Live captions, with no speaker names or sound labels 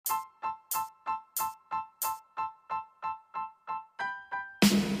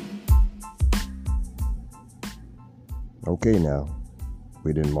Okay, now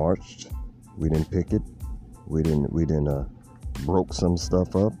we didn't march, we didn't picket, we didn't broke some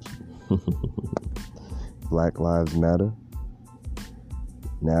stuff up. Black Lives Matter.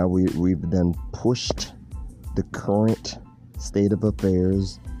 Now we've then pushed the current state of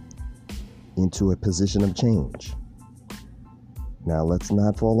affairs into a position of change. Now let's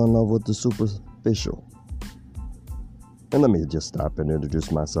not fall in love with the superficial. And let me just stop and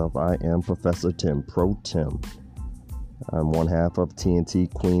introduce myself. I am Professor Tim, Pro Tim. I'm one half of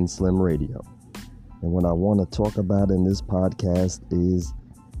TNT Queen Slim Radio. And what I want to talk about in this podcast is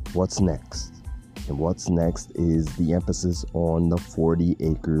what's next. And what's next is the emphasis on the 40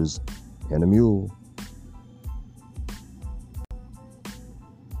 acres and a mule.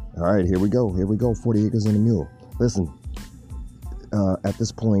 All right, here we go. 40 acres and a mule. Listen, at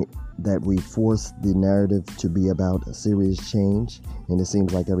this point that we force the narrative to be about a serious change, and it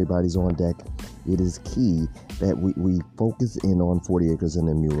seems like everybody's on deck, it is key that we focus in on 40 acres and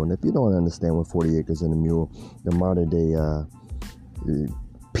a mule. And if you don't understand what 40 acres and a mule, the modern day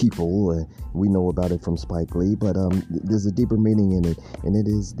people, we know about it from Spike Lee, but there's a deeper meaning in it, and it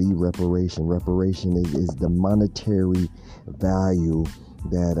is the reparation. Reparation is the monetary value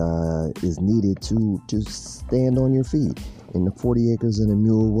that is needed to stand on your feet. And the 40 acres and a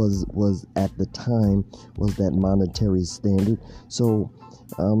mule was at the time was that monetary standard. So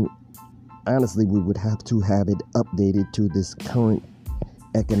honestly, we would have to have it updated to this current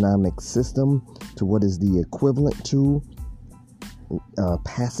economic system, to what is the equivalent to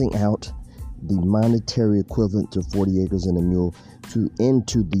passing out the monetary equivalent to 40 acres and a mule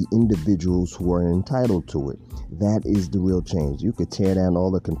into the individuals who are entitled to it. That is the real change. You could tear down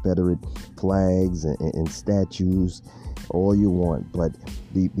all the Confederate flags and statues all you want, but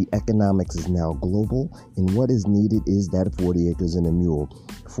the economics is now global, and what is needed is that 40 acres and a mule.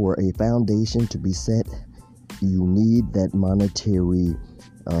 For a foundation to be set, you need that monetary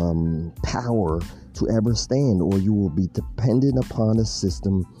power to ever stand, or you will be dependent upon a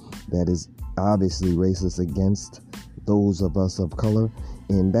system that is obviously racist against those of us of color,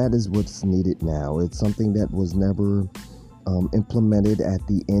 and that is what's needed now. It's something that was never implemented at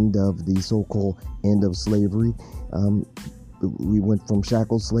the end of the so-called end of slavery. We went from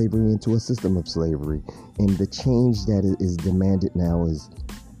shackled slavery into a system of slavery, and the change that is demanded now is,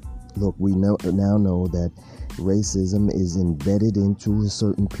 look, we now know that racism is embedded into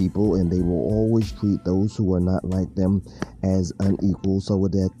certain people, and they will always treat those who are not like them as unequal. So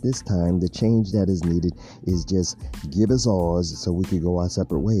at this time, the change that is needed is just give us ours so we could go our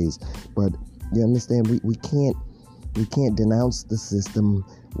separate ways. But you understand, we can't denounce the system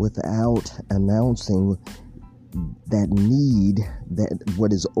without announcing that need, that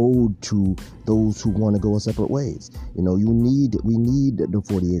what is owed to those who want to go separate ways. You know, we need the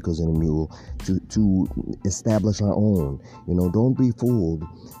 40 acres and a mule to establish our own. You know, don't be fooled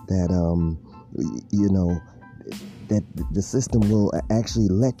that that the system will actually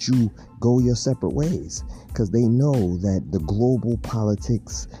let you go your separate ways, because they know that the global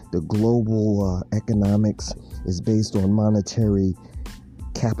politics, the global economics is based on monetary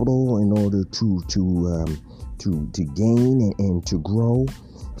capital in order to gain and to grow.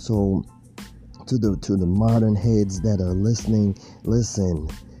 So to the modern heads that are listening, listen,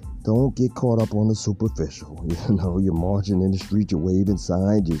 don't get caught up on the superficial. You know, you're marching in the street, you're waving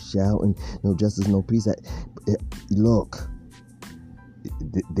signs, you're shouting, no justice, no peace. Look,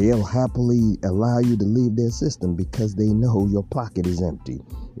 they'll happily allow you to leave their system because they know your pocket is empty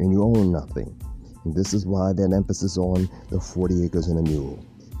and you own nothing. And this is why that emphasis on the 40 acres and a mule.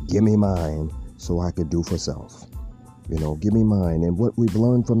 Give me mine so I could do for self. You know, give me mine. And what we've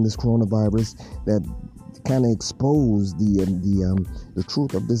learned from this coronavirus that kind of exposed the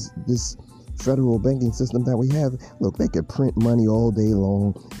truth of this federal banking system that we have. Look, they could print money all day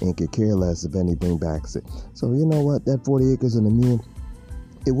long and could care less if anything backs it. So you know what? That 40 acres and a mule,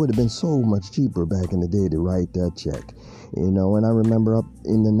 it would have been so much cheaper back in the day to write that check. You know, and I remember up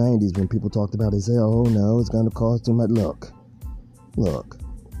in the 90s when people talked about it, they say, oh no, it's going to cost too much. Look,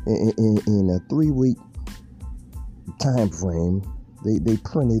 in a 3-week time frame, they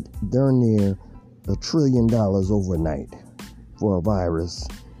printed darn near $1 trillion overnight for a virus.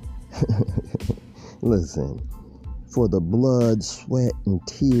 Listen, for the blood, sweat, and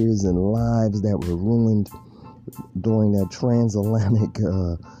tears and lives that were ruined during that transatlantic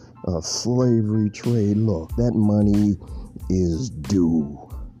slavery trade, look, that money is due.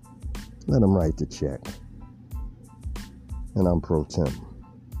 Let them write the check. And I'm Pro Tim.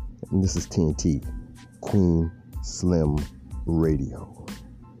 And this is TNT Queen Slim Radio.